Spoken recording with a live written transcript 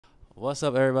What's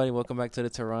up, everybody? Welcome back to the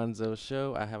Toranzo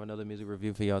show. I have another music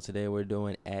review for y'all today. We're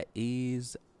doing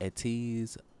Ateez,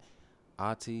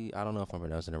 I don't know if I'm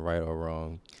pronouncing it right or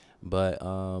wrong, but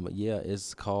yeah,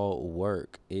 it's called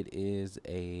Work. It is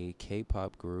a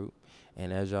K-pop group,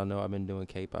 and as y'all know, I've been doing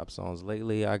K-pop songs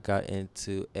lately. I got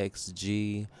into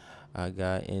XG, I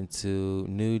got into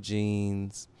New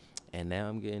Jeans, and now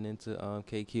I'm getting into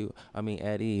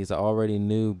Ateez. I already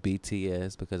knew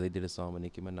BTS because they did a song with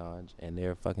Nicki Minaj, and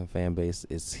their fucking fan base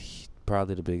is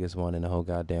probably the biggest one in the whole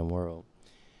goddamn world.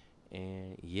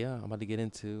 And yeah, I'm about to get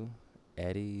into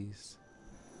Ateez.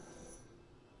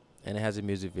 And it has a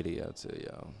music video too,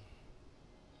 y'all.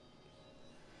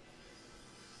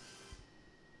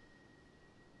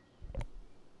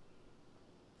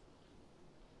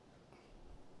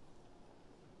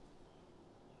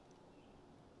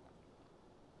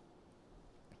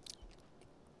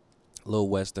 Little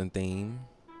Western theme.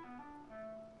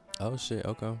 Oh shit,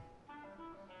 okay.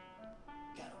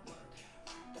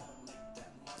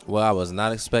 Well, I was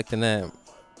not expecting that.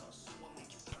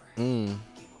 I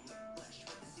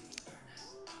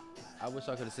wish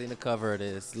I could have seen the cover of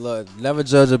this. Look, never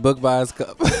judge a book by its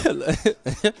cover.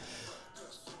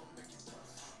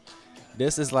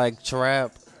 This is like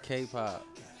trap K-pop.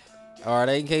 Or it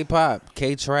ain't K-pop,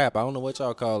 K-trap. I don't know what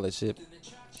y'all call this shit.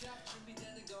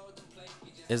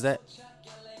 Is that?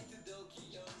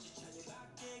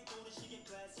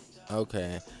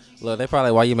 Okay. Look, they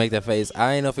probably why you make that face.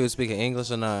 I ain't know if he was speaking English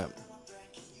or not,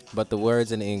 but the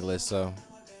words in English, so.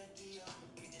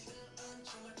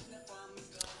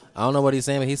 I don't know what he's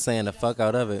saying, but he's saying the fuck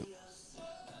out of it.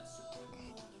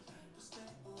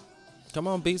 Come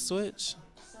on, beat switch.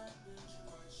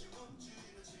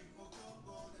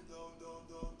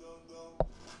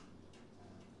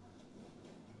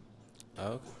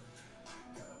 Okay.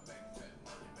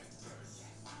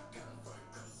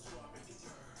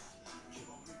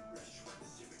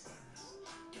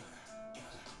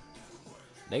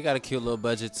 They got a cute little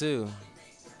budget too.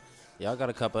 Y'all got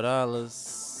a couple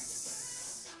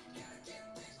dollars.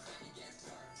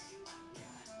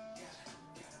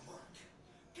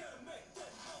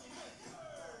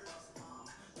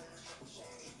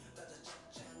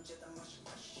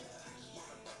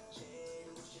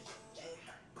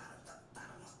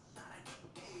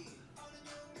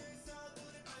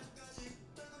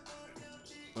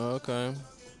 Okay.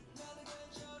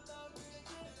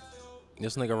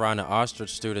 This nigga riding an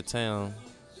ostrich through the town.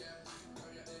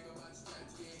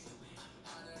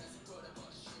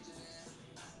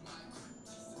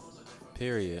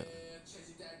 Period.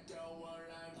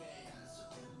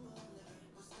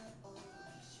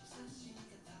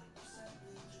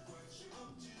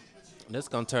 This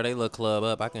gonna tear they little club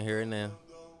up. I can hear it now.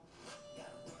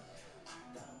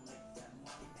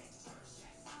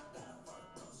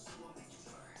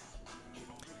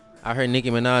 I heard Nicki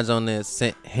Minaj on this.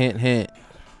 Hint, hint.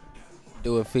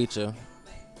 Do a feature.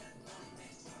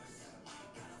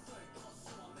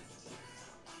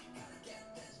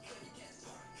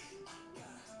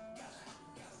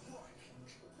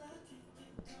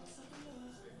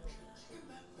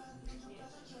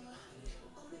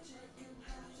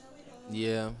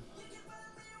 Yeah.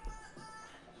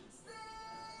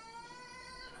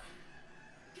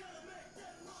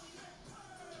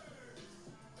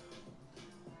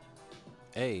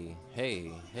 Hey,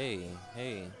 hey, hey,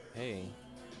 hey, hey.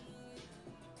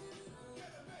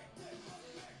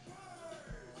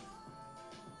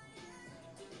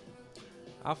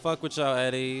 I fuck with y'all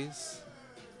at ease.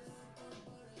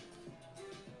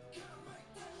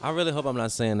 I really hope I'm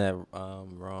not saying that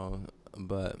wrong,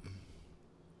 but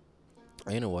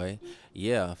anyway,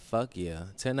 yeah, fuck yeah.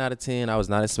 10 out of 10. I was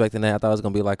not expecting that. I thought it was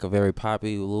going to be like a very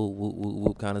poppy, whoop, whoop, whoop,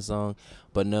 whoop kind of song.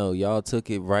 But no, y'all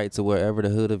took it right to wherever the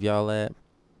hood of y'all at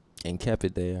and kept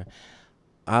it there.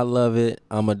 I love it.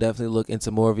 I'm going to definitely look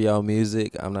into more of y'all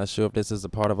music. I'm not sure if this is a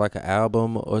part of like an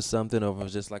album or something, or if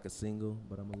it's just like a single,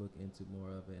 but I'm going to look into more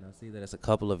of it. And I see that it's a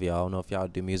couple of y'all. I don't know if y'all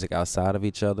do music outside of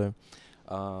each other,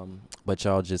 but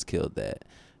y'all just killed that.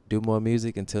 Do more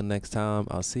music. Until next time,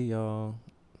 I'll see y'all.